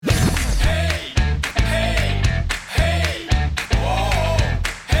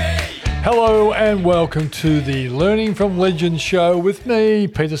Hello and welcome to the Learning from Legends show with me,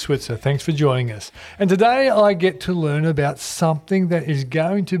 Peter Switzer. Thanks for joining us. And today I get to learn about something that is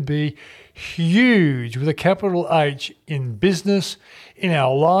going to be huge with a capital H in business, in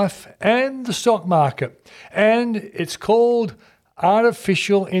our life and the stock market. And it's called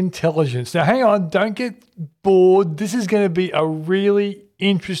artificial intelligence. Now hang on, don't get bored. This is going to be a really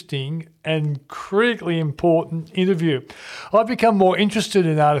interesting and critically important interview. I've become more interested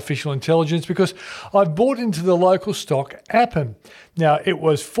in artificial intelligence because I've bought into the local stock Appen. Now, it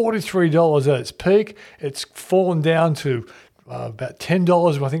was $43 at its peak. It's fallen down to about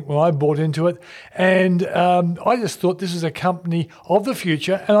 $10, I think, when I bought into it. And I just thought this is a company of the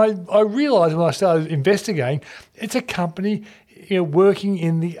future. And I realized when I started investigating, it's a company working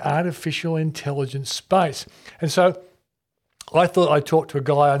in the artificial intelligence space. And so I thought I'd talk to a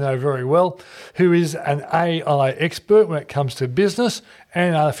guy I know very well who is an AI expert when it comes to business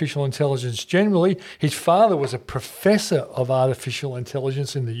and artificial intelligence generally. His father was a professor of artificial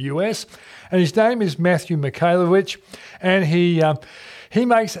intelligence in the US, and his name is Matthew Michalewicz, and he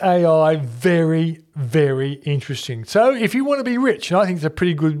makes AI very, very interesting. So if you want to be rich, and I think it's a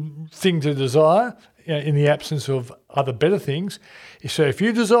pretty good thing to desire in the absence of other better things, so if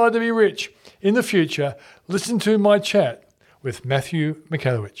you desire to be rich in the future, listen to my chat with Matthew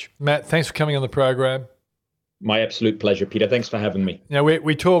Michalewicz. Matt, thanks for coming on the program. My absolute pleasure, Peter. Thanks for having me. Now,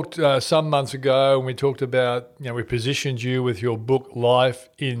 we talked some months ago, and we talked about, we positioned you with your book, Life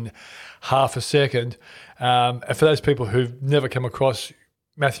in Half a Second. And for those people who've never come across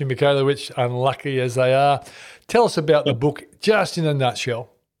Matthew Michalewicz, unlucky as they are, tell us about the book just in a nutshell.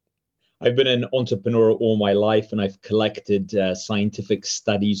 I've been an entrepreneur all my life, and I've collected scientific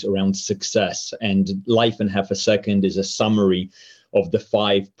studies around success. And Life in Half a Second is a summary of the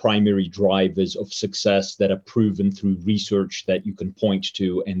 5 primary drivers of success that are proven through research that you can point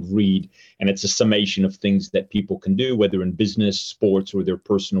to and read. And it's a summation of things that people can do, whether in business, sports, or their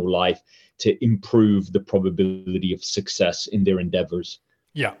personal life, to improve the probability of success in their endeavors.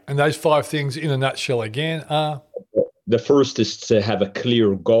 Yeah, and those 5 things in a nutshell again are? The first is to have a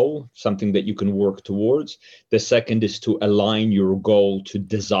clear goal, something that you can work towards. The second is to align your goal to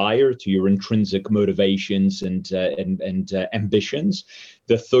desire, to your intrinsic motivations and ambitions.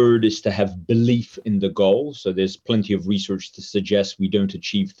 The third is to have belief in the goal. So there's plenty of research to suggest we don't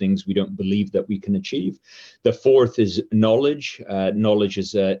achieve things we don't believe that we can achieve. The fourth is knowledge. Knowledge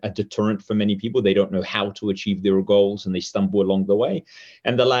is a deterrent for many people. They don't know how to achieve their goals and they stumble along the way.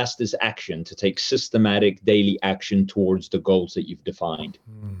 And the last is action, to take systematic daily action towards the goals that you've defined.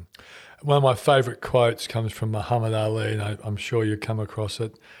 One of my favorite quotes comes from Muhammad Ali, and I'm sure you come across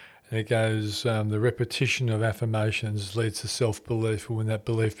it. And it goes, the repetition of affirmations leads to self-belief. And when that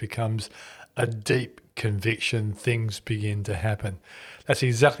belief becomes a deep conviction, things begin to happen. That's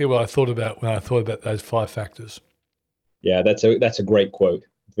exactly what I thought about when I thought about those 5 factors. Yeah, that's a great quote.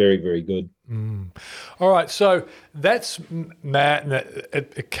 Very, very good. All right, so that's Matt.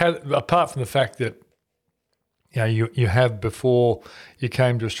 And apart from the fact that you have, before you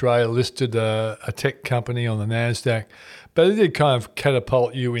came to Australia, listed a tech company on the NASDAQ, but it did kind of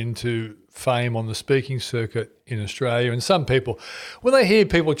catapult you into fame on the speaking circuit in Australia. And some people, when they hear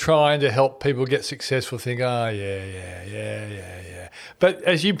people trying to help people get successful, think, oh, yeah. But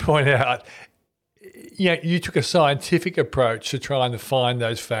as you point out, you took a scientific approach to trying to find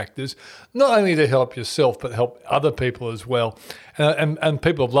those factors, not only to help yourself, but help other people as well. And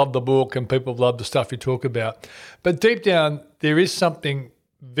people have loved the book and people have loved the stuff you talk about. But deep down, there is something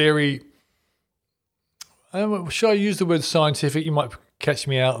very, should I use the word scientific? You might catch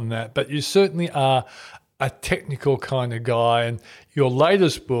me out on that, but you certainly are a technical kind of guy. And your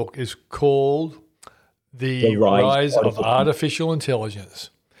latest book is called The Rise of Artificial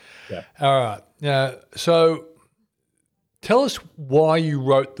Intelligence. Yeah. All right. Now, so tell us why you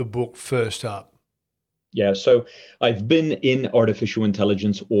wrote the book first up. Yeah, so I've been in artificial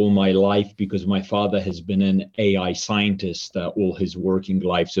intelligence all my life because my father has been an AI scientist all his working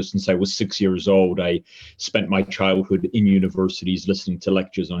life. So since I was 6 years old, I spent my childhood in universities listening to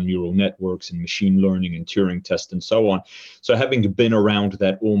lectures on neural networks and machine learning and Turing tests and so on. So having been around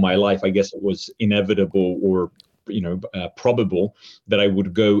that all my life, I guess it was inevitable or probable that I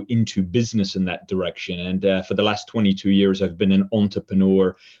would go into business in that direction. And for the last 22 years, I've been an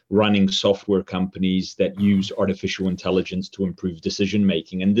entrepreneur running software companies that use artificial intelligence to improve decision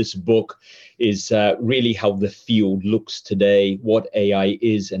making. And this book is really how the field looks today, what AI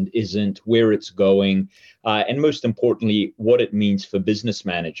is and isn't, where it's going, and most importantly, what it means for business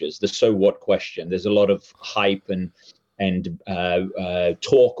managers, the so what question. There's a lot of hype and and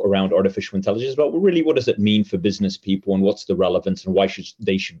talk around artificial intelligence, but really, what does it mean for business people, and what's the relevance, and why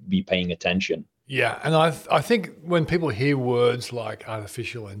they should be paying attention? Yeah, and I think when people hear words like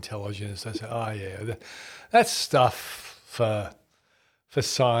artificial intelligence, they say, "Oh yeah, that's stuff for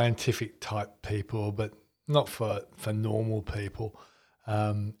scientific type people, but not for normal people.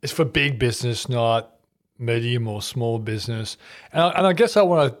 It's for big business, not medium or small business." And I guess I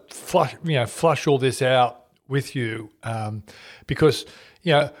want to flush all this out with you because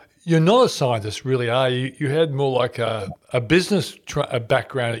you're not a scientist, really, are you? You had more like a business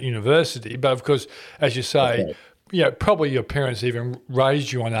background at university, but of course, as you say, probably your parents even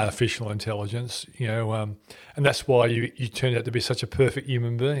raised you on artificial intelligence, and that's why you turned out to be such a perfect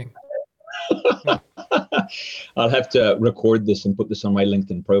human being. I'll have to record this and put this on my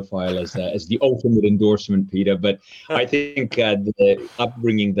LinkedIn profile as the ultimate endorsement, Peter. But I think the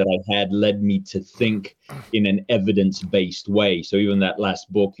upbringing that I had led me to think in an evidence-based way. So even that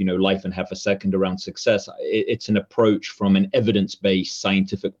last book, Life in Half a Second around success, it's an approach from an evidence-based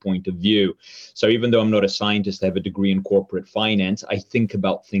scientific point of view. So even though I'm not a scientist, I have a degree in corporate finance, I think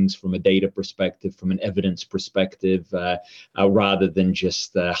about things from a data perspective, from an evidence perspective, rather than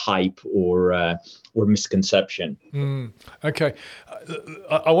just hype or misconception. Okay.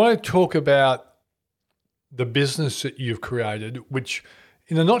 I want to talk about the business that you've created, which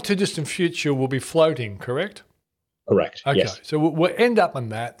in the not too distant future will be floating, correct? Correct. Okay. Yes. So we'll end up on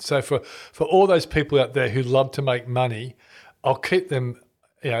that. So for all those people out there who love to make money, I'll keep them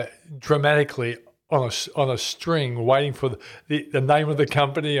dramatically on a string, waiting for the name of the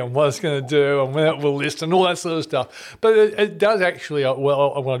company and what it's going to do and when it will list and all that sort of stuff. But it does actually, what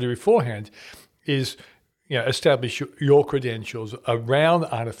I want to do beforehand is establish your credentials around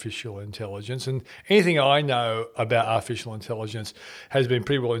artificial intelligence. And anything I know about artificial intelligence has been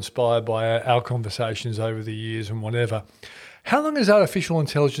pretty well inspired by our conversations over the years and whatever. How long has artificial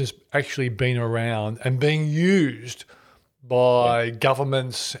intelligence actually been around and being used by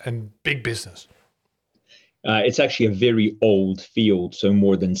governments and big business? It's actually a very old field, so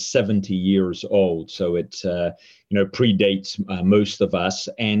more than 70 years old. So it predates most of us,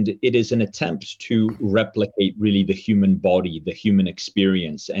 and it is an attempt to replicate really the human body, the human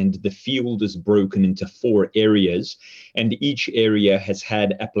experience. And the field is broken into 4 areas, and each area has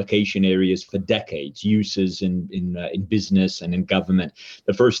had application areas for decades, uses in business and in government.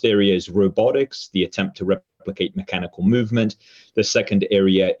 The first area is robotics, the attempt to replicate mechanical movement. The second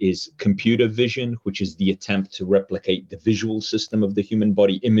area is computer vision, which is the attempt to replicate the visual system of the human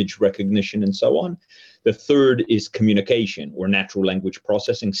body, image recognition, and so on. The third is communication or natural language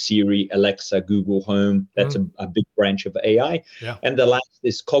processing, Siri, Alexa, Google Home. That's a big branch of AI. Yeah. And the last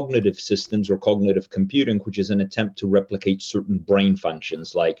is cognitive systems or cognitive computing, which is an attempt to replicate certain brain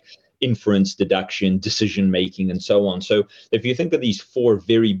functions like inference, deduction, decision-making, and so on. So if you think of these 4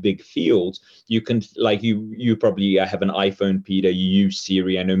 very big fields, you can, like you probably have an iPhone, Peter, you use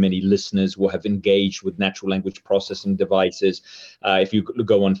Siri. I know many listeners will have engaged with natural language processing devices. If you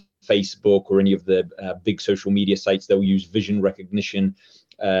go on Facebook or any of the big social media sites, they'll use vision recognition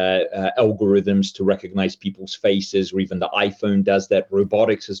algorithms to recognize people's faces, or even the iPhone does that.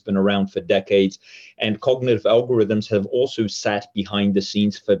 Robotics has been around for decades, and cognitive algorithms have also sat behind the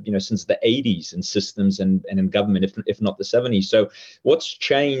scenes for since the 80s in systems and in government, if not the 70s. So what's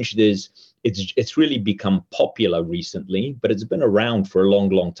changed is it's really become popular recently, but it's been around for a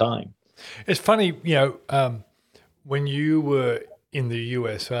long time. It's funny, when you were in the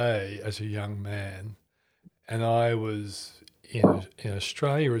USA as a young man, and I was in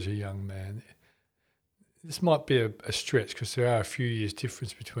Australia as a young man. This might be a stretch because there are a few years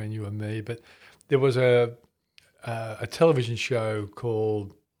difference between you and me, but there was a television show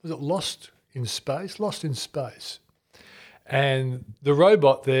called, was it Lost in Space? And the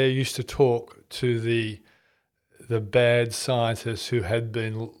robot there used to talk to the bad scientists who had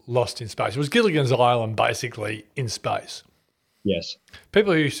been lost in space. It was Gilligan's Island, basically, in space. Yes.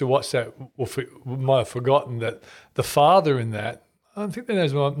 People who used to watch that might have forgotten that the father in that, I think their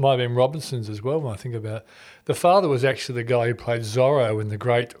names might have been Robinsons as well when I think about it. The father was actually the guy who played Zorro in the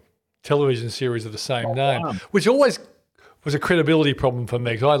great television series of the same name, which always was a credibility problem for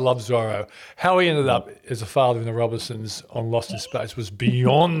me because I love Zorro. How he ended up as a father in the Robinsons on Lost in Space was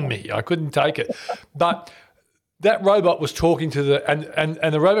beyond me. I couldn't take it. But that robot was talking to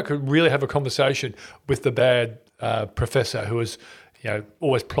and the robot could really have a conversation with the bad professor who was,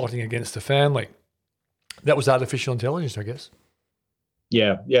 always plotting against the family. That was artificial intelligence, I guess.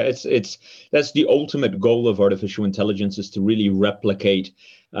 Yeah. It's that's the ultimate goal of artificial intelligence, is to really replicate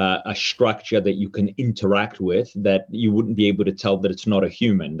a structure that you can interact with, that you wouldn't be able to tell that it's not a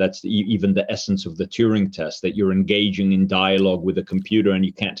human. That's even the essence of the Turing test, that you're engaging in dialogue with a computer and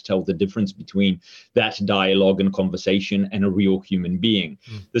you can't tell the difference between that dialogue and conversation and a real human being.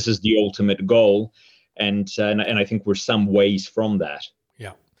 This is the ultimate goal, and I think we're some ways from that.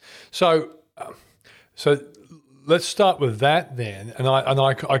 Yeah. So let's start with that then, and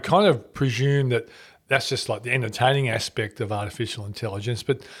I kind of presume that that's just like the entertaining aspect of artificial intelligence,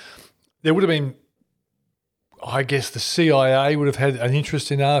 but there would have been, I guess, the CIA would have had an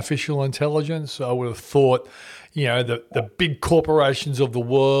interest in artificial intelligence. I would have thought, the big corporations of the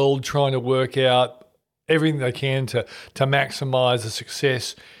world trying to work out everything they can to maximize the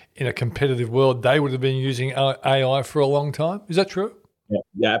success in a competitive world, they would have been using AI for a long time. Is that true?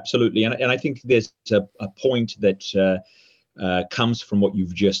 Yeah, absolutely. And I think there's a point that comes from what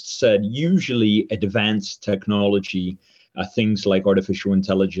you've just said. Usually advanced technology, things like artificial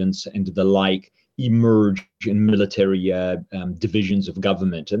intelligence and the like, emerge in military divisions of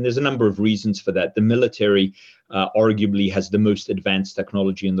government. And there's a number of reasons for that. The military arguably has the most advanced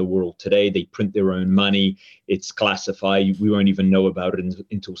technology in the world today. They print their own money. It's classified. We won't even know about it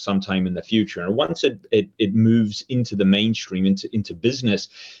until sometime in the future. And once it moves into the mainstream, into business,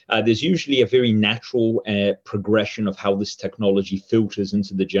 there's usually a very natural progression of how this technology filters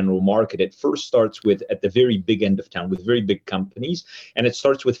into the general market. It first starts at the very big end of town with very big companies, and it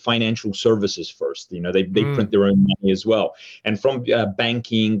starts with financial services first. They print their own money as well. And from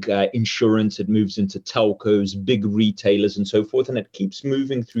banking, insurance, it moves into telcos, big retailers, and so forth. And it keeps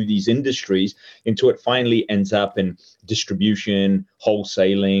moving through these industries until it finally ends up in distribution,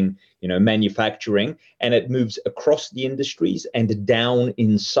 wholesaling, manufacturing, and it moves across the industries and down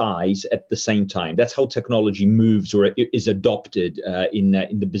in size at the same time. That's how technology moves or is adopted in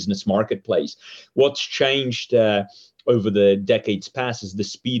the business marketplace. What's changed over the decades past is the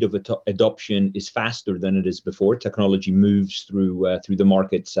speed of adoption is faster than it is before. Technology moves through the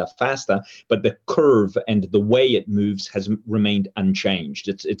markets faster, but the curve and the way it moves has remained unchanged.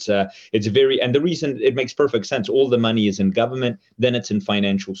 It's very, and the reason it makes perfect sense. All the money is in government, then it's in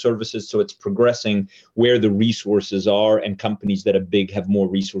financial services, so it's progressing where the resources are, and companies that are big have more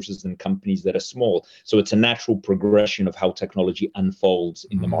resources than companies that are small. So it's a natural progression of how technology unfolds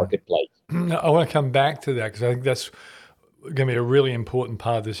in the marketplace. I want to come back to that because I think that's going to be a really important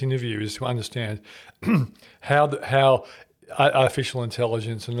part of this interview, is to understand how artificial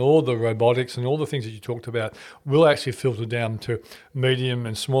intelligence and all the robotics and all the things that you talked about will actually filter down to medium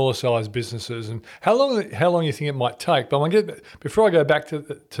and smaller sized businesses, and how long you think it might take. But before I go back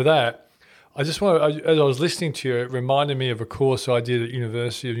to that, I just want to, as I was listening to you, it reminded me of a course I did at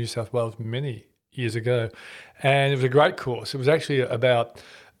University of New South Wales many years ago, and it was a great course. It was actually about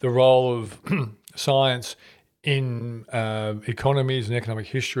the role of science in economies and economic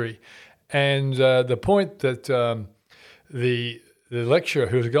history. And the point that the lecturer,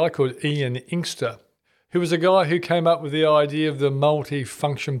 who was a guy called Ian Inkster, who was a guy who came up with the idea of the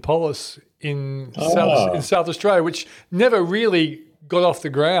multi-function polis in South Australia, which never really got off the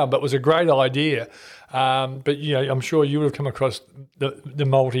ground, but was a great idea. But I'm sure you would have come across the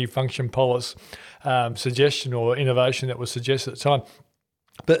multi-function polis suggestion or innovation that was suggested at the time.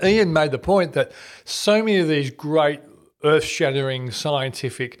 But Ian made the point that so many of these great earth-shattering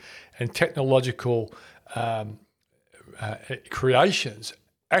scientific and technological creations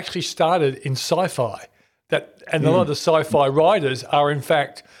actually started in sci-fi. And a lot of the sci-fi writers are, in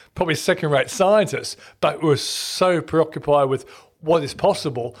fact, probably second-rate scientists, but were so preoccupied with what is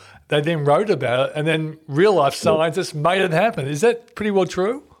possible, they then wrote about it, and then real-life scientists made it happen. Is that pretty well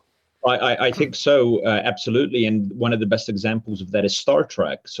true? I think so, absolutely. And one of the best examples of that is Star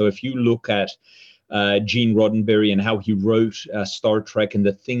Trek. So if you look at Gene Roddenberry and how he wrote Star Trek and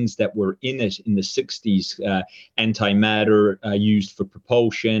the things that were in it in the 60s, antimatter used for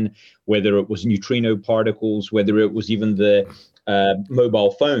propulsion, whether it was neutrino particles, whether it was even the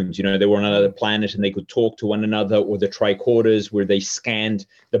mobile phones, they were on another planet and they could talk to one another, or the tricorders where they scanned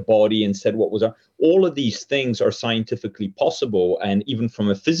the body and said what was on. All of these things are scientifically possible, and even from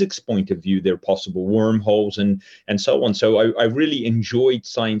a physics point of view, they're possible, wormholes and so on. So I really enjoyed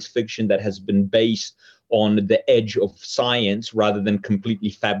science fiction that has been based on the edge of science rather than completely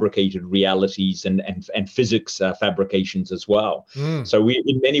fabricated realities and physics fabrications as well. So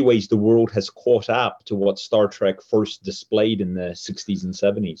in many ways, the world has caught up to what Star Trek first displayed in the 60s and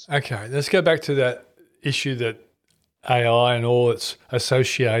 70s. Okay, let's go back to that issue that AI and all its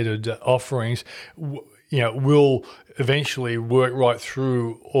associated offerings, will eventually work right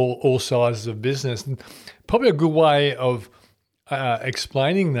through all sizes of business. And probably a good way of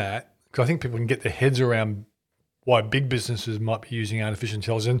explaining that, because I think people can get their heads around why big businesses might be using artificial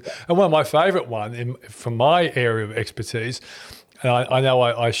intelligence. And one of my favourite from my area of expertise, and I know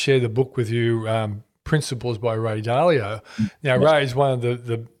I share the book with you, Principles by Ray Dalio. Now, Ray is one of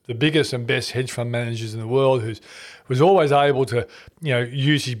the biggest and best hedge fund managers in the world, who's always able to,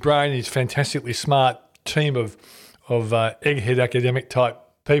 use his brain, his fantastically smart team of egghead academic type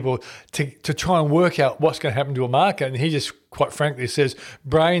people to try and work out what's going to happen to a market. And he just quite frankly says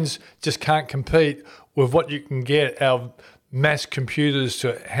brains just can't compete with what you can get out of mass computers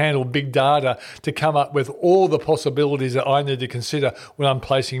to handle big data to come up with all the possibilities that I need to consider when I'm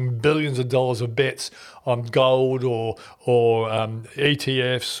placing billions of dollars of bets on gold or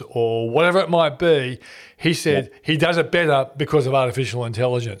ETFs or whatever it might be. He said he does it better because of artificial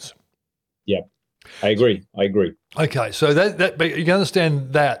intelligence. Yeah, I agree. Okay, so that but you can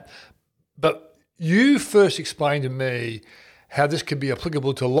understand that. But you first explained to me how this could be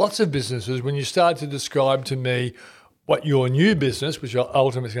applicable to lots of businesses when you started to describe to me what your new business, which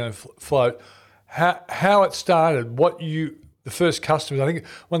ultimately is going to float, how it started, the first customers. I think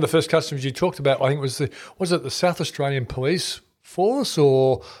one of the first customers you talked about, I think was it the South Australian Police Force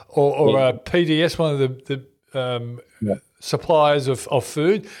or PDS, one of the suppliers of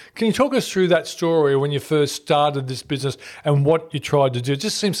food. Can you talk us through that story when you first started this business and what you tried to do? It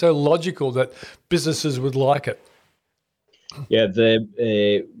just seems so logical that businesses would like it. Yeah,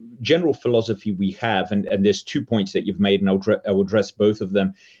 the general philosophy we have, and there's 2 points that you've made, and I'll address both of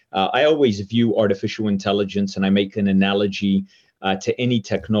them. I always view artificial intelligence, and I make an analogy to any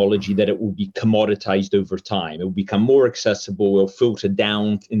technology, that it will be commoditized over time. It will become more accessible, will filter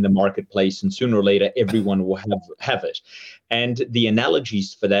down in the marketplace, and sooner or later, everyone will have it. And the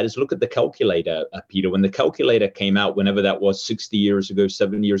analogies for that is, look at the calculator, Peter. When the calculator came out, whenever that was, 60 years ago,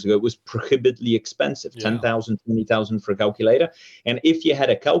 70 years ago, it was prohibitively expensive, yeah. 10,000, 20,000 for a calculator. And if you had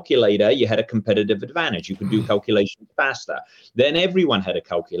a calculator, you had a competitive advantage. You could do calculations faster. Then everyone had a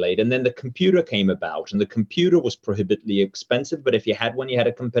calculator. And then the computer came about, and the computer was prohibitively expensive. But if you had one, you had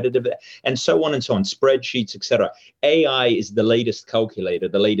a competitive, and so on and so on, spreadsheets, etc. AI is the latest calculator,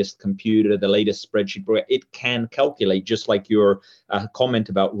 the latest computer, the latest spreadsheet. It can calculate, just like your comment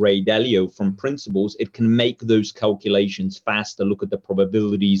about Ray Dalio from Principles. It can make those calculations faster, look at the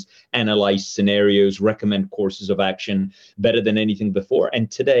probabilities, analyze scenarios, recommend courses of action better than anything before. And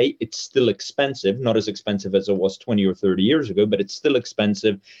today, it's still expensive, not as expensive as it was 20 or 30 years ago, but it's still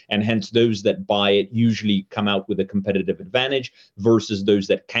expensive. And hence, those that buy it usually come out with a competitive advantage versus those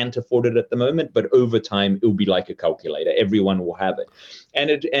that can't afford it at the moment. But over time, it will be like a calculator. Everyone will have it.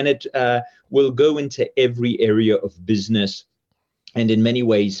 And it will go into every area of business, and in many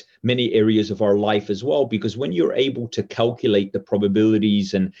ways, many areas of our life as well, because when you're able to calculate the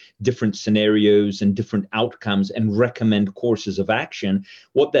probabilities and different scenarios and different outcomes and recommend courses of action,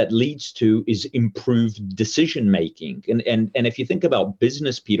 what that leads to is improved decision making. And if you think about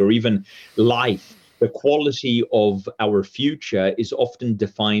business, Peter, or even life, the quality of our future is often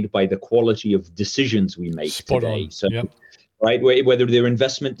defined by the quality of decisions we make today. So, yep. Right, whether they're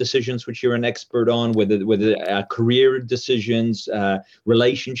investment decisions, which you're an expert on, whether career decisions,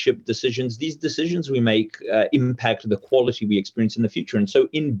 relationship decisions, these decisions we make impact the quality we experience in the future. And so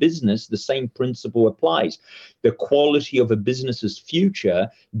in business, the same principle applies. The quality of a business's future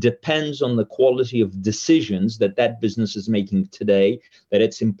depends on the quality of decisions that business is making today, that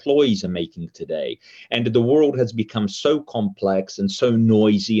its employees are making today. And the world has become so complex and so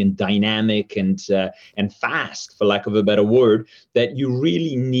noisy and dynamic and fast, for lack of a better word, that you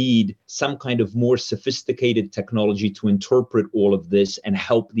really need some kind of more sophisticated technology to interpret all of this and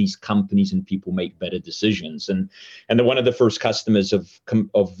help these companies and people make better decisions. And one of the first customers of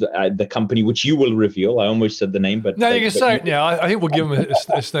the company, which you will reveal, I almost said the name, but no, you can say it now. I think we'll give them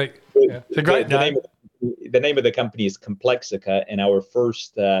a sneak. Yeah. It's a great name. The name of the company is Complexica, and our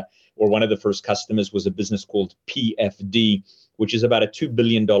first or one of the first customers was a business called PFD, which is about a $2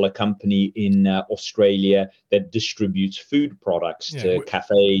 billion company in Australia that distributes food products to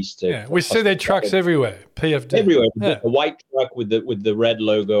cafes. We see their trucks everywhere. PFD. Everywhere. Yeah. A white truck with the red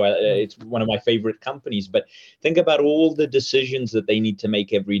logo. It's one of my favorite companies. But think about all the decisions that they need to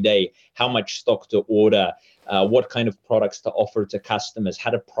make every day. How much stock to order, what kind of products to offer to customers, how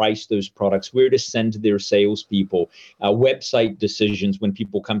to price those products, where to send their salespeople, website decisions when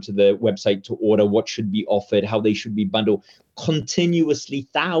people come to the website to order, what should be offered, how they should be bundled. Continuously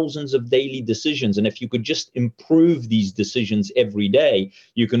thousands of daily decisions. And if you could just improve these decisions every day,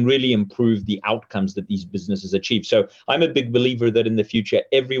 you can really improve the outcomes that these businesses achieve. So I'm a big believer that in the future,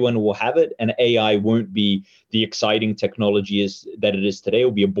 everyone will have it, and AI won't be the exciting technology that it is today. It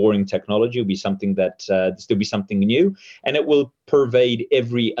will be a boring technology. It will be something that there'll be something new, and it will pervade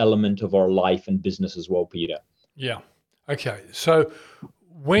every element of our life and business as well, Peter. Yeah. Okay. So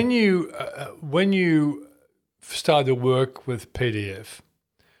when you started to work with PDF,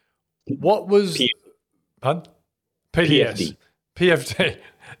 what was pardon? PDS, PFD.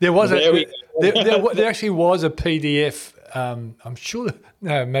 There was there actually was a PDF. I'm sure.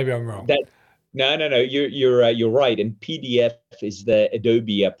 No, maybe I'm wrong. No. You're right. And PDF is the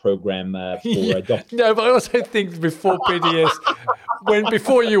Adobe program for documents. No, but I also think before PDS,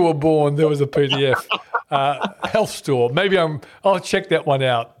 before you were born, there was a PDF health store. Maybe I'll check that one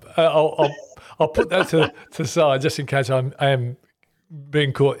out. I'll put that to the side just in case I am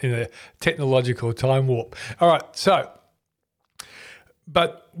being caught in a technological time warp. All right. So,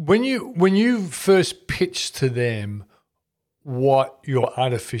 but when you first pitched to them what your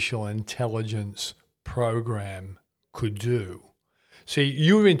artificial intelligence program could do, see,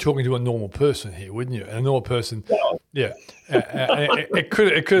 you've been talking to a normal person here, wouldn't you? A normal person, yeah. It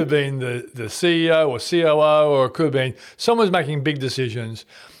could have been the CEO or COO, or it could have been someone's making big decisions.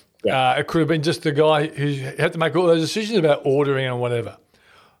 Yeah. It could have been just the guy who had to make all those decisions about ordering and whatever.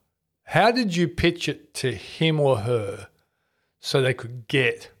 How did you pitch it to him or her so they could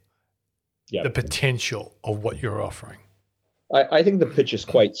get the potential of what you're offering? I think the pitch is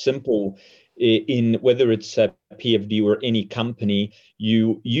quite simple. In whether it's a PFD or any company,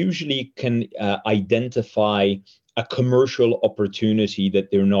 you usually can identify a commercial opportunity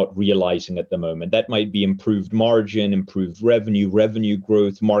that they're not realizing at the moment. That might be improved margin, improved revenue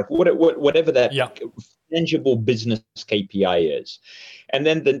growth, whatever that tangible business KPI is. And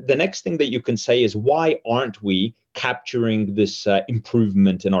then the next thing that you can say is, why aren't we capturing this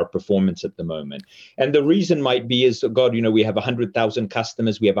improvement in our performance at the moment? And the reason might be is, God, we have 100,000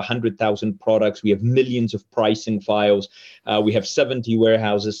 customers, we have 100,000 products, we have millions of pricing files, we have 70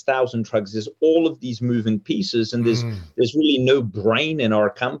 warehouses, 1,000 trucks. There's all of these moving pieces, and there's really no brain in our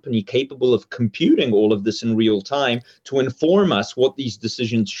company capable of computing all of this in real time to inform us what these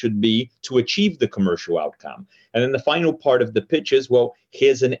decisions should be to achieve the commercial outcome. And then the final part of the pitch is, well,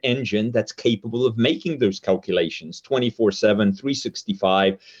 here's an engine that's capable of making those calculations 24/7,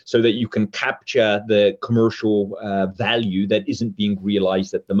 365, so that you can capture the commercial value that isn't being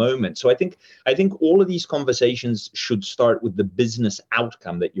realized at the moment. So I think all of these conversations should start with the business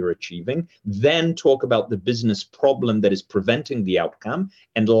outcome that you're achieving, then talk about the business problem that is preventing the outcome,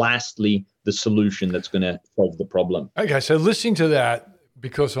 and lastly, the solution that's going to solve the problem. Okay, so listening to that,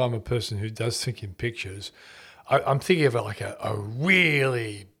 because I'm a person who does think in pictures, I'm thinking of it like a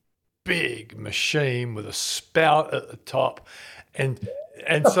really big machine with a spout at the top, and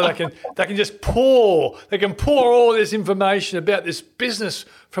so they can just pour all this information about this business,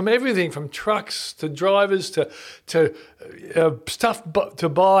 from everything from trucks to drivers to stuff to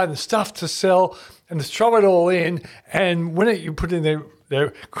buy and stuff to sell, and just throw it all in. And when you put it in they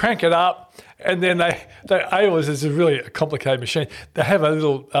crank it up, and then they this is really a complicated machine. They have a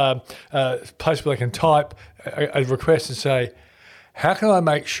little place where they can type a request and say, how can I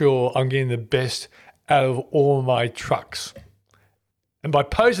make sure I'm getting the best out of all my trucks? And by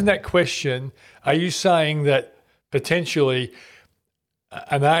posing that question, are you saying that potentially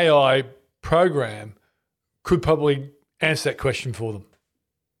an AI program could probably answer that question for them?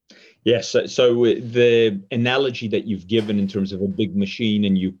 Yes. So the analogy that you've given in terms of a big machine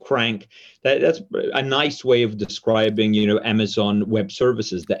and you crank, that's a nice way of describing, Amazon Web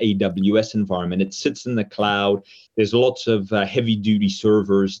Services, the AWS environment. It sits in the cloud. There's lots of heavy-duty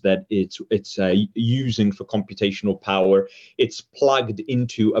servers that it's using for computational power. It's plugged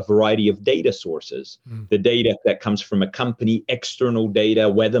into a variety of data sources. The data that comes from a company, external data,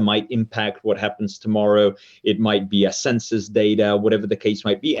 weather might impact what happens tomorrow. It might be a census data, whatever the case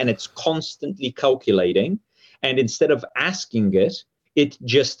might be, and it's constantly calculating. And instead of asking it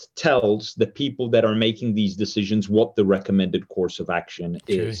just tells the people that are making these decisions what the recommended course of action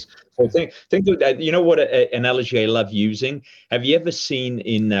is. So think of that. You know what analogy I love using? Have you ever seen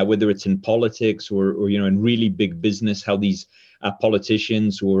in whether it's in politics or in really big business, how these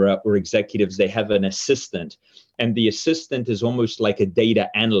politicians or executives, they have an assistant, and the assistant is almost like a data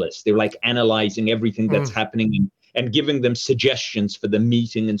analyst. They're like analyzing everything that's happening and giving them suggestions for the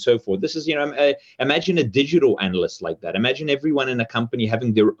meeting and so forth. This is, imagine a digital analyst like that. Imagine everyone in a company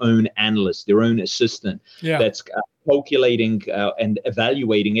having their own analyst, their own assistant that's calculating and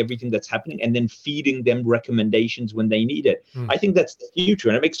evaluating everything that's happening and then feeding them recommendations when they need it. I think that's the future,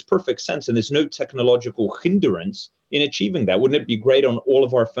 and it makes perfect sense. And there's no technological hindrance in achieving that. Wouldn't it be great on all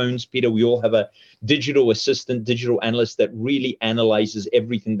of our phones, Peter? We all have a digital assistant, digital analyst that really analyzes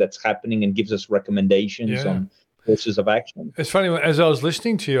everything that's happening and gives us recommendations on courses of action. It's funny, as I was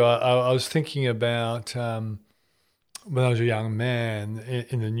listening to you, I was thinking about when I was a young man,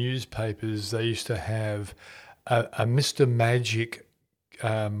 in the newspapers, they used to have a Mr. Magic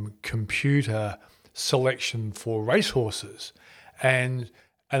computer selection for racehorses. And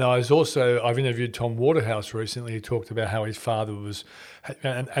I've interviewed Tom Waterhouse recently. He talked about how his father was,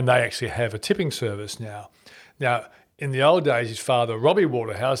 and they actually have a tipping service now. Now, in the old days, his father, Robbie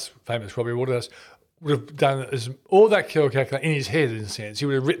Waterhouse, famous Robbie Waterhouse, would have done all that calculation in his head, in a sense. He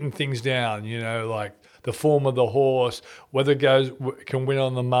would have written things down, like the form of the horse, whether it can win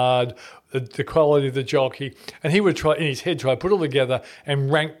on the mud, the quality of the jockey. And he would try to put it all together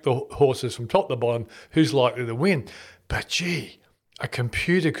and rank the horses from top to bottom, who's likely to win. But gee, a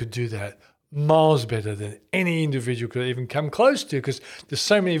computer could do that miles better than any individual could even come close to, because there's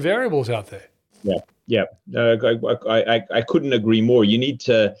so many variables out there. Yeah. I couldn't agree more. You need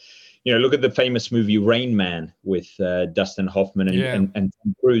to, look at the famous movie Rain Man with Dustin Hoffman and Tom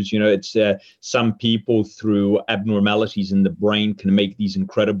Cruise. It's some people through abnormalities in the brain can make these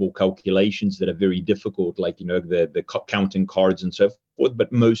incredible calculations that are very difficult, like, the counting cards and so forth,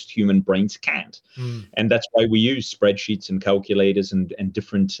 but most human brains can't. And that's why we use spreadsheets and calculators and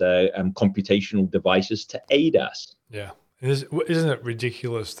different computational devices to aid us. Yeah. Isn't it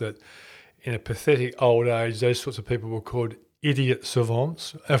ridiculous that in a pathetic old age, those sorts of people were called idiot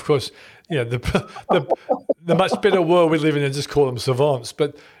savants? And of course, the much better world we live in and just call them savants.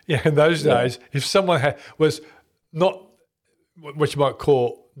 But in those days, if someone was not what you might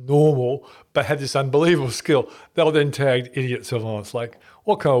call normal, but had this unbelievable skill, they were then tagged idiot savants. Like,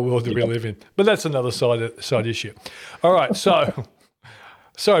 what kind of world do we live in? But that's another side issue. All right, so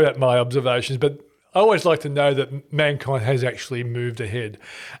sorry about my observations, but I always like to know that mankind has actually moved ahead.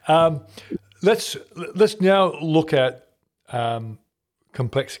 Let's now look at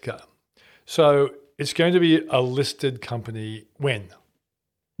Complexica. So it's going to be a listed company when?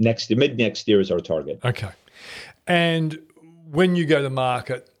 Mid next year is our target. Okay. And when you go to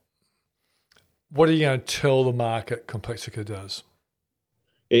market, what are you going to tell the market Complexica does?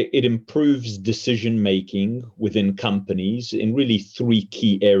 It improves decision-making within companies in really three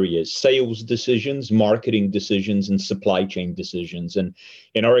key areas: sales decisions, marketing decisions, and supply chain decisions. And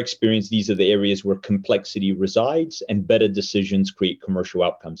in our experience, these are the areas where complexity resides, and better decisions create commercial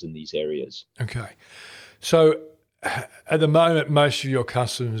outcomes in these areas. Okay. So at the moment, most of your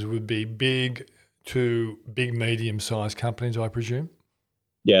customers would be big to big, medium-sized companies, I presume?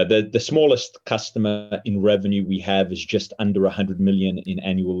 Yeah, the smallest customer in revenue we have is just under 100 million in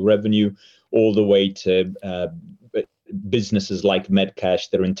annual revenue, all the way to businesses like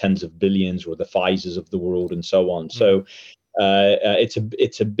Medcash that are in tens of billions, or the Pfizers of the world, and so on. So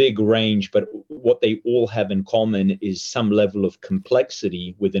it's a big range, but what they all have in common is some level of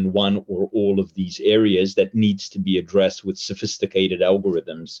complexity within one or all of these areas that needs to be addressed with sophisticated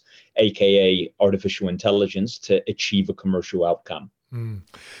algorithms, aka artificial intelligence, to achieve a commercial outcome.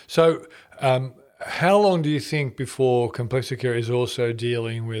 So how long do you think before Complexica is also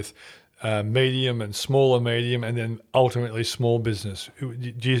dealing with medium and smaller medium, and then ultimately small business?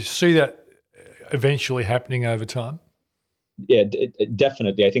 Do you see that eventually happening over time? Yeah,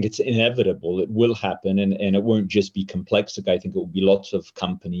 definitely. I think it's inevitable. It will happen, and it won't just be Complexica. I think it will be lots of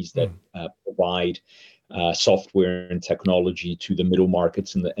companies that provide software and technology to the middle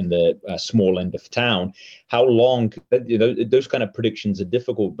markets and the small end of town. How long? Those kind of predictions are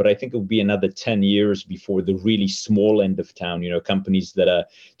difficult, but I think it will be another 10 years before the really small end of town, companies that are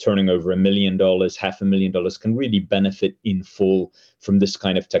turning over $1 million, $500,000 can really benefit in full from this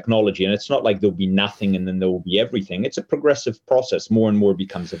kind of technology. And it's not like there'll be nothing and then there will be everything. It's a progressive process. More and more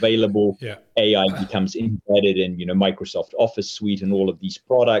becomes available. Yeah. AI becomes embedded in, Microsoft Office Suite and all of these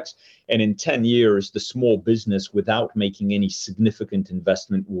products. And in 10 years, the small business, without making any significant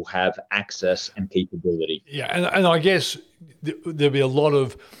investment, will have access and capability. Yeah, and I guess there'll be a lot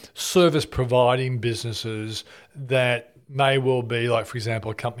of service providing businesses that may well be, like, for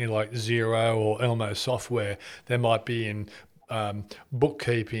example, a company like Xero or Elmo Software. They might be in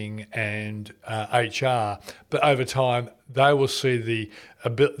bookkeeping and HR, but over time they will see the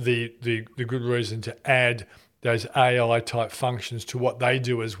good reason to add those AI type functions to what they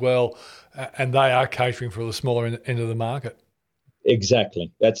do as well, and they are catering for the smaller end of the market.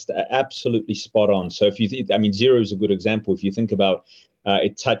 Exactly, that's absolutely spot on. So if you Xero is a good example. If you think about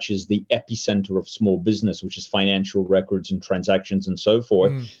it, touches the epicenter of small business, which is financial records and transactions and so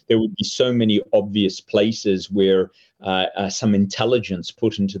forth. There would be so many obvious places where some intelligence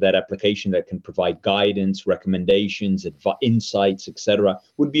put into that application that can provide guidance, recommendations, insights, etc.,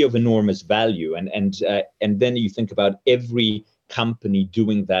 would be of enormous value. And then you think about every company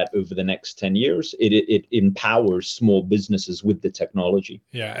doing that over the next 10 years, it empowers small businesses with the technology.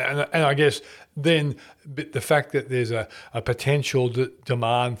 Yeah, and I guess then the fact that there's a potential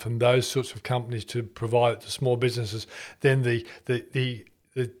demand from those sorts of companies to provide it to small businesses, then the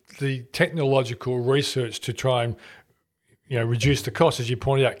technological research to try and reduce the cost, as you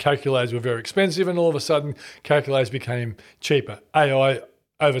pointed out, calculators were very expensive, and all of a sudden calculators became cheaper. AI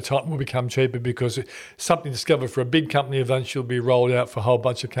over time will become cheaper because something discovered for a big company eventually will be rolled out for a whole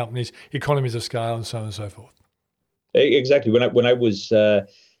bunch of companies, economies of scale, and so on and so forth. Exactly. When I was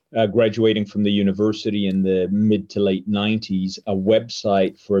graduating from the university in the mid to late 90s, a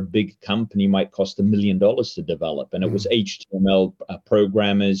website for a big company might cost $1 million to develop. And it was HTML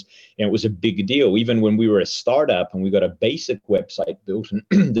programmers, and it was a big deal. Even when we were a startup and we got a basic website built,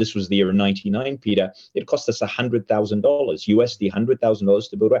 and this was the year 99, Peter, it cost us $100,000 USD, $100,000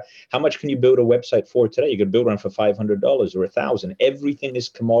 to build. How much can you build a website for today? You can build one for $500 or $1,000. Everything is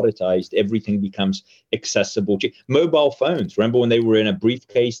commoditized. Everything becomes accessible. Mobile phones, remember when they were in a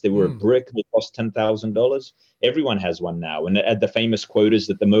briefcase? They were a brick, they cost $10,000. Everyone has one now. And the famous quote is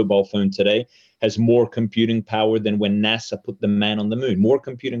that the mobile phone today has more computing power than when NASA put the man on the moon. More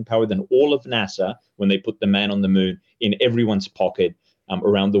computing power than all of NASA when they put the man on the moon in everyone's pocket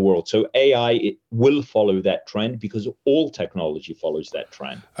around the world. So AI, it will follow that trend because all technology follows that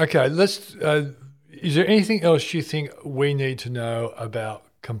trend. Okay, is there anything else you think we need to know about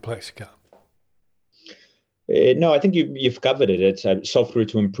Complexica? No, I think you've covered it. It's software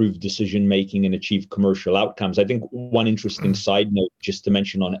to improve decision making and achieve commercial outcomes. I think one interesting side note, just to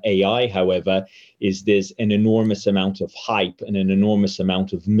mention on AI, however, is there's an enormous amount of hype and an enormous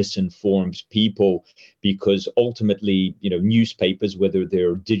amount of misinformed people, because ultimately, newspapers, whether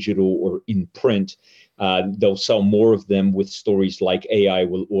they're digital or in print, they'll sell more of them with stories like AI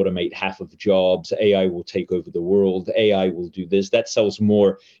will automate half of jobs, AI will take over the world, AI will do this. That sells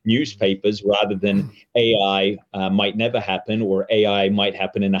more newspapers rather than AI might never happen, or AI might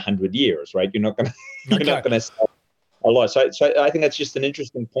happen in 100 years, right? You're not going to sell a lot. So I think that's just an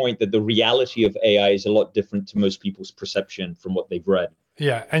interesting point, that the reality of AI is a lot different to most people's perception from what they've read.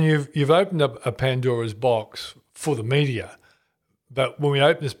 Yeah, and you've opened up a Pandora's box for the media. But when we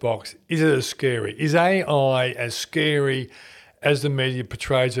open this box, is it as scary? Is AI as scary as the media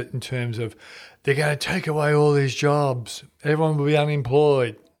portrays it, in terms of they're going to take away all these jobs, everyone will be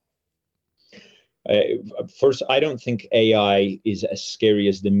unemployed? First, I don't think AI is as scary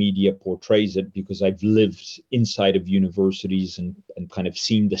as the media portrays it, because I've lived inside of universities and kind of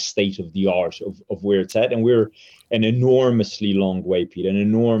seen the state of the art of where it's at. And we're an enormously long way, Peter, an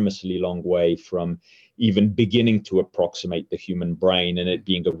enormously long way from even beginning to approximate the human brain and it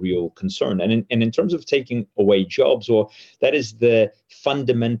being a real concern. And in terms of taking away jobs, or that is the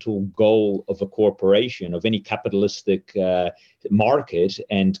fundamental goal of a corporation, of any capitalistic market,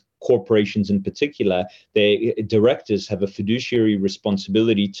 and corporations in particular, their directors have a fiduciary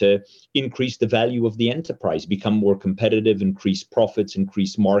responsibility to increase the value of the enterprise, become more competitive, increase profits,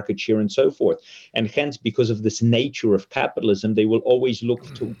 increase market share, and so forth. And hence, because of this nature of capitalism, they will always look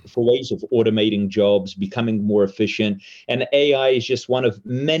for ways of automating jobs, becoming more efficient. And AI is just one of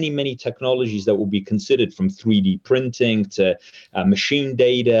many, many technologies that will be considered, from 3D printing to machine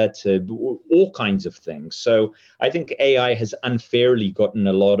data to all kinds of things. So I think AI has unfairly gotten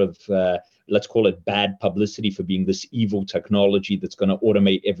a lot of let's call it bad publicity for being this evil technology that's going to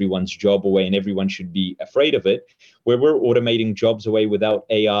automate everyone's job away, and everyone should be afraid of it, where we're automating jobs away without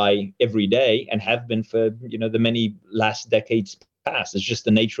AI every day, and have been for the many last decades past. It's just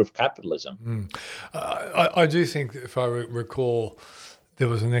the nature of capitalism. I do think that, if I recall, there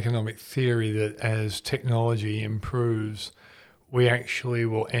was an economic theory that as technology improves, we actually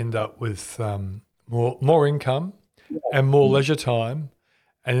will end up with more income and more leisure time.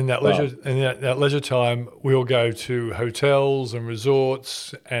 And in that leisure time, we'll go to hotels and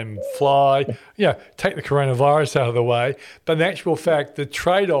resorts and fly. Take the coronavirus out of the way. But in actual fact, the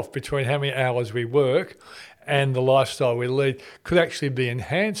trade-off between how many hours we work and the lifestyle we lead could actually be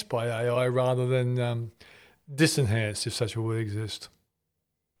enhanced by AI rather than disenhanced, if such a word exists.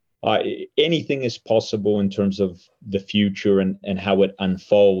 Anything is possible in terms of the future and how it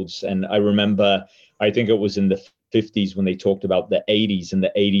unfolds. And I remember, I think it was in the 50s when they talked about the 80s. In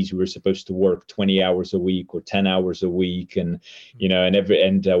the 80s, we were supposed to work 20 hours a week or 10 hours a week, and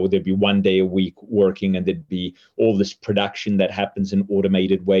would there be one day a week working, and there'd be all this production that happens in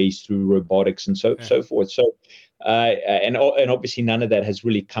automated ways through robotics and so forth. So and obviously none of that has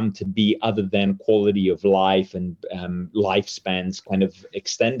really come to be other than quality of life and lifespans kind of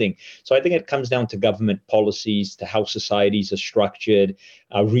extending. So I think it comes down to government policies, to how societies are structured,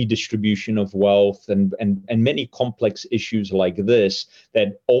 redistribution of wealth, and many complex issues like this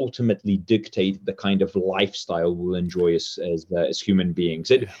that ultimately dictate the kind of lifestyle we'll enjoy as human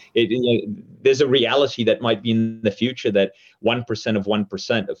beings. There's a reality that might be in the future that 1% of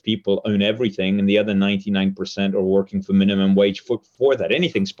 1% of people own everything, and the other 99% are working for minimum wage for that.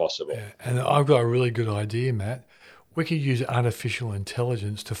 Anything's possible. Yeah. And I've got a really good idea, Matt. We could use artificial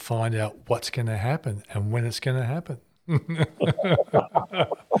intelligence to find out what's going to happen and when it's going to happen.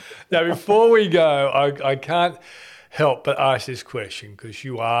 Now, before we go, I can't help but ask this question, because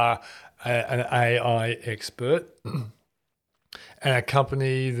you are an AI expert and a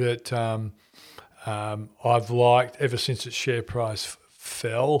company that I've liked ever since its share price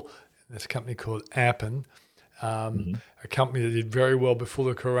fell. There's a company called Appen, a company that did very well before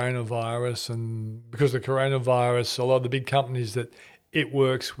the coronavirus. And because of the coronavirus, a lot of the big companies that it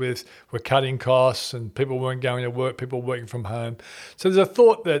works with were cutting costs and people weren't going to work, people were working from home. So there's a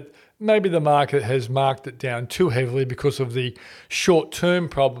thought that maybe the market has marked it down too heavily because of the short-term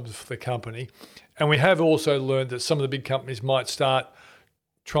problems for the company. And we have also learned that some of the big companies might start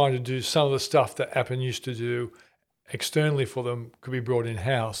trying to do some of the stuff that Appen used to do externally for them could be brought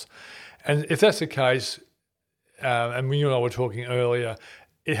in-house. And if that's the case, and you and I were talking earlier,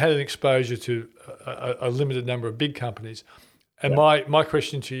 it had an exposure to a limited number of big companies. And my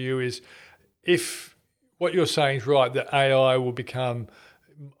question to you is, if what you're saying is right, that AI will become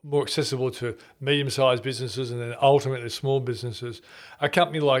more accessible to medium-sized businesses and then ultimately small businesses, a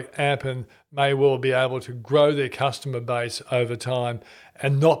company like Appen may well be able to grow their customer base over time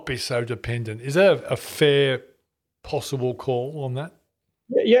and not be so dependent. Is that a fair possible call on that?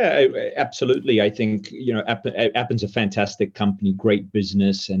 Yeah, absolutely. I think Appen's a fantastic company, great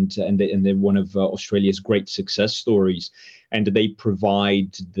business, and they're one of Australia's great success stories. And they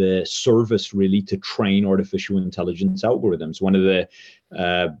provide the service really to train artificial intelligence algorithms. One of the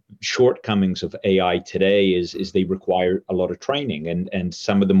shortcomings of AI today is they require a lot of training, and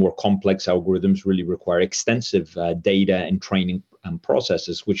some of the more complex algorithms really require extensive data and training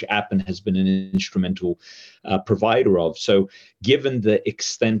processes, which Appen has been an instrumental provider of. So given the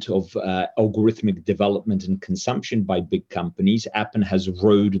extent of algorithmic development and consumption by big companies, Appen has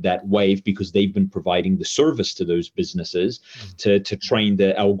rode that wave because they've been providing the service to those businesses to train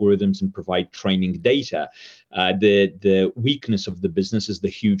the algorithms and provide training data. The weakness of the business is the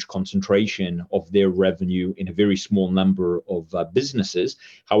huge concentration of their revenue in a very small number of businesses.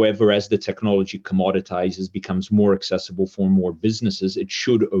 However, as the technology commoditizes, becomes more accessible for more businesses, it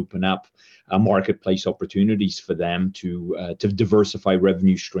should open up marketplace opportunities for them to diversify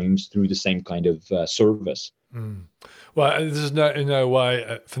revenue streams through the same kind of service. Well, this is in no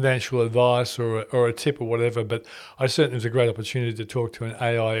way financial advice or a tip or whatever, but I certainly was a great opportunity to talk to an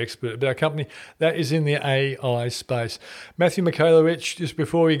AI expert about a company that is in the AI space. Matthew Michalewicz, just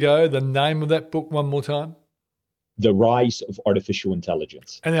before we go, the name of that book one more time? The Rise of Artificial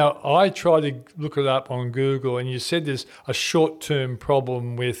Intelligence. And now I tried to look it up on Google, and you said there's a short-term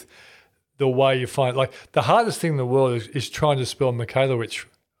problem with the way you find, like the hardest thing in the world is trying to spell Michalewicz.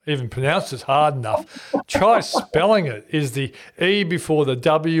 Even pronounced as hard enough. Try spelling it. Is the E before the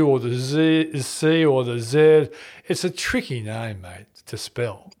W or the C or the Z? It's a tricky name, mate, to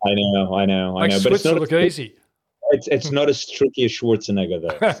spell. I know. Makes Switzer look easy. It's not as tricky as Schwarzenegger,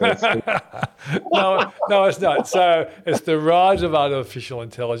 though. So no, it's not. So it's The Rise of Artificial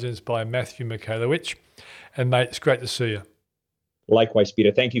Intelligence by Matthew Michalewicz. And, mate, it's great to see you. Likewise,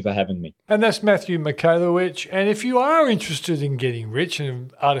 Peter. Thank you for having me. And that's Matthew Michalewicz. And if you are interested in getting rich,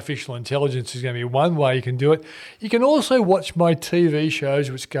 and artificial intelligence is going to be one way you can do it, you can also watch my TV shows,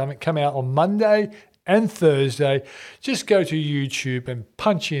 which come out on Monday and Thursday. Just go to YouTube and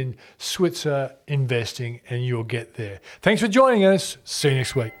punch in Switzer Investing and you'll get there. Thanks for joining us. See you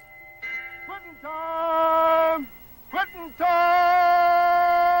next week. Quitting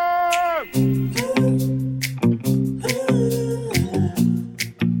time!